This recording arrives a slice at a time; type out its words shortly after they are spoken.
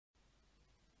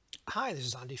Hi, this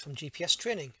is Andy from GPS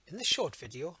Training. In this short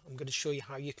video, I'm going to show you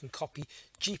how you can copy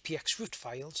GPX route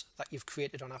files that you've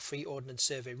created on our free Ordnance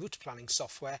Survey route planning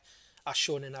software, as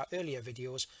shown in our earlier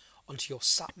videos, onto your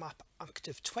SatMap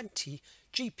Active 20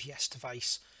 GPS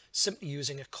device, simply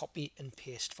using a copy and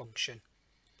paste function.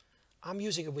 I'm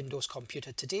using a Windows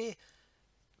computer today.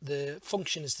 The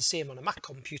function is the same on a Mac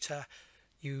computer.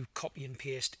 You copy and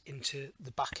paste into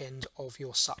the back end of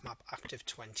your SatMap Active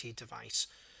 20 device.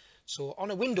 So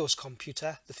on a Windows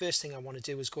computer, the first thing I want to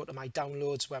do is go to my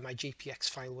downloads where my GPX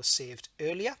file was saved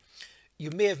earlier. You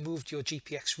may have moved your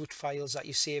GPX route files that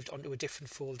you saved onto a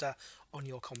different folder on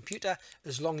your computer,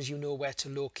 as long as you know where to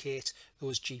locate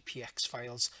those GPX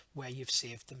files where you've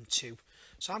saved them to.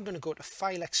 So I'm going to go to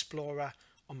File Explorer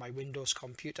on my Windows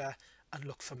computer and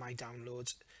look for my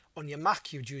downloads. On your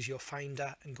Mac, you'd use your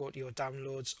Finder and go to your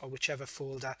downloads or whichever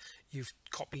folder you've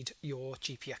copied your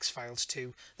GPX files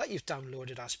to that you've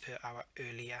downloaded as per our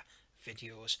earlier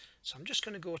videos. So I'm just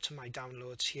going to go to my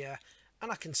downloads here,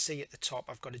 and I can see at the top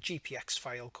I've got a GPX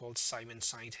file called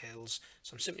Simonside Hills.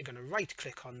 So I'm simply going to right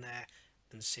click on there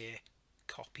and say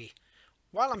copy.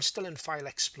 While I'm still in File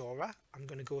Explorer, I'm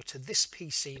going to go to this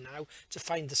PC now to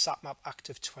find the SatMap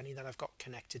Active 20 that I've got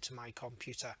connected to my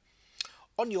computer.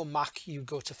 On your Mac, you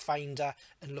go to Finder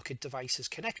and look at devices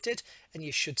connected, and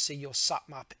you should see your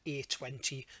SatMap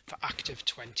A20 for Active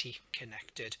 20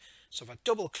 connected. So if I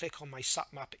double click on my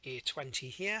SatMap A20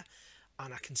 here,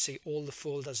 and I can see all the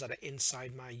folders that are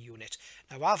inside my unit.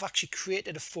 Now I've actually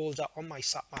created a folder on my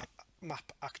SatMap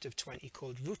Active 20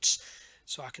 called Routes.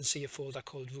 So I can see a folder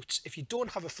called Routes. If you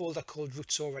don't have a folder called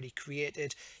Routes already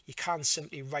created, you can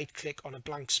simply right click on a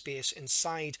blank space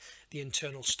inside the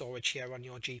internal storage here on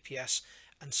your GPS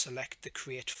and select the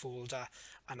create folder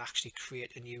and actually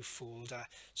create a new folder.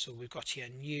 So we've got here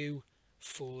new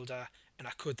folder, and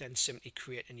I could then simply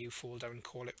create a new folder and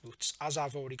call it Routes. As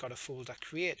I've already got a folder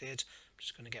created, I'm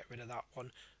just going to get rid of that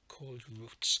one, called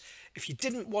Routes. If you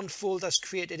didn't want folders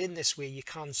created in this way, you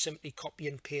can simply copy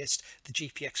and paste the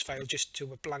GPX file just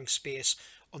to a blank space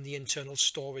on the internal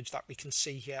storage that we can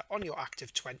see here on your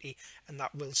Active 20, and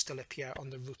that will still appear on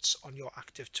the Routes on your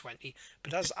Active 20.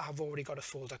 But as I've already got a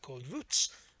folder called Routes,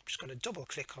 I'm just going to double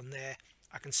click on there.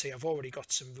 I can see I've already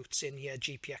got some Routes in here,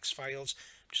 GPX files.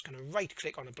 I'm just going to right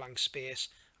click on a blank space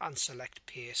and select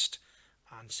paste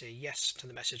and say yes to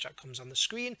the message that comes on the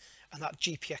screen, and that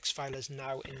GPX file is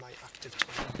now in my Active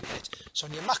 20 unit. So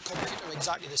on your Mac computer,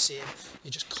 exactly the same.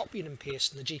 You're just copying and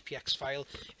pasting the GPX file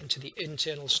into the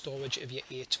internal storage of your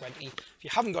A20. If you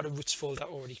haven't got a Routes folder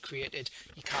already created,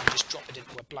 you can just drop it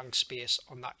into a blank space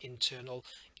on that internal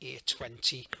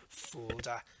A20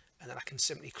 folder, and then I can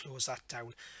simply close that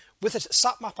down. With a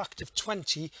SatMap Active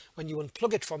 20, when you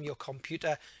unplug it from your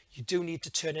computer, you do need to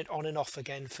turn it on and off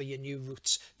again for your new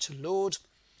routes to load.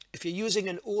 If you're using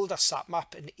an older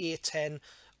SatMap, an A10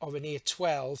 or an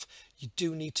A12, you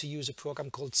do need to use a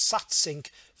program called SatSync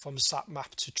from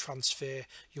SatMap to transfer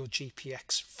your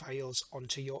GPX files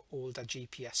onto your older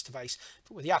GPS device.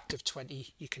 But with the Active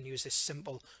 20, you can use this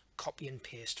simple copy and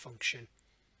paste function.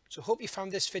 So I hope you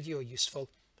found this video useful,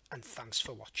 and thanks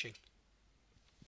for watching.